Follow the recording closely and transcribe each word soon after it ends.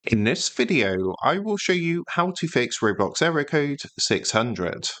In this video, I will show you how to fix Roblox Error Code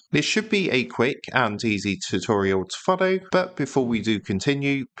 600. This should be a quick and easy tutorial to follow, but before we do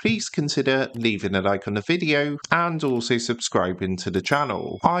continue, please consider leaving a like on the video and also subscribing to the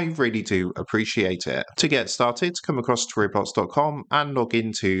channel. I really do appreciate it. To get started, come across to roblox.com and log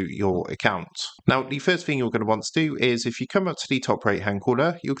into your account. Now, the first thing you're going to want to do is if you come up to the top right hand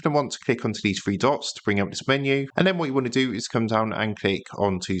corner, you're going to want to click onto these three dots to bring up this menu, and then what you want to do is come down and click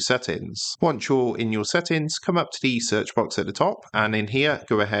onto settings. Once you're in your settings, come up to the search box at the top, and in here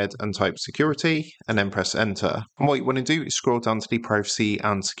go ahead and type security and then press enter. And what you want to do is scroll down to the privacy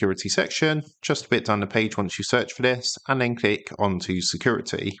and security section, just a bit down the page once you search for this, and then click onto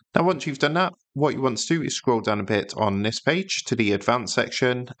security. Now once you've done that, what you want to do is scroll down a bit on this page to the advanced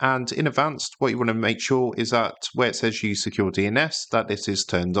section, and in advanced what you want to make sure is that where it says use secure DNS, that this is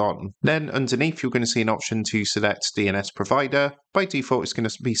turned on. Then underneath you're going to see an option to select DNS provider. By default it's going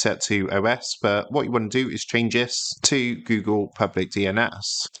to be set to OS, but what you want to do is change this to Google Public DNS.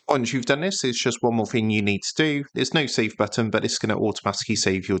 Once you've done this, there's just one more thing you need to do. There's no save button, but it's going to automatically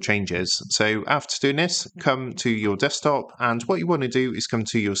save your changes. So after doing this, come to your desktop, and what you want to do is come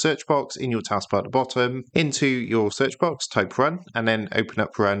to your search box in your taskbar at the bottom. Into your search box, type run, and then open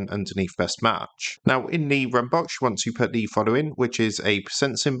up run underneath best match. Now in the run box you want to put the following, which is a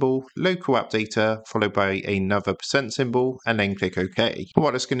 % symbol, local app data, followed by another % symbol, and then click OK.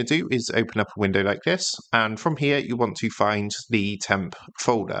 What it's going to do is open up a window like this, and from here you want to find the temp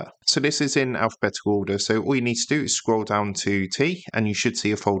folder. So this is in alphabetical order, so all you need to do is scroll down to T, and you should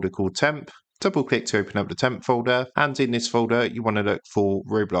see a folder called temp. Double click to open up the temp folder, and in this folder you want to look for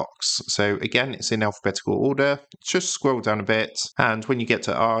Roblox. So again, it's in alphabetical order. Just scroll down a bit, and when you get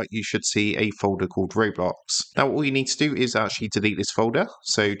to R you should see a folder called Roblox. Now all you need to do is actually delete this folder,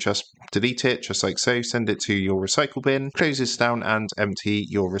 so just delete it just like so, send it to your recycle bin, close this down and empty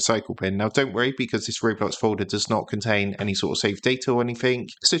your recycle bin. Now don't worry, because this Roblox folder does not contain any sort of saved data or anything.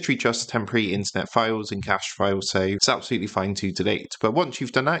 It's literally just temporary internet files and cache files, so it's absolutely fine to delete. But once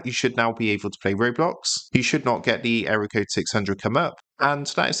you've done that, you should now be able to play Roblox. You should not get the error code 600 come up, and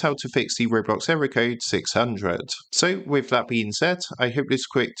that is how to fix the Roblox error code 600. So with that being said, I hope this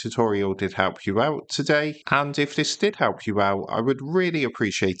quick tutorial did help you out today, and if this did help you out, I would really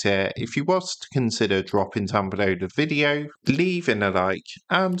appreciate it if you was to consider dropping down below the video, leaving a like,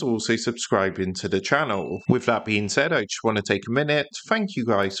 and also subscribing to the channel. With that being said, I just want to take a minute, thank you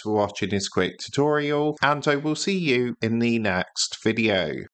guys for watching this quick tutorial, and I will see you in the next video.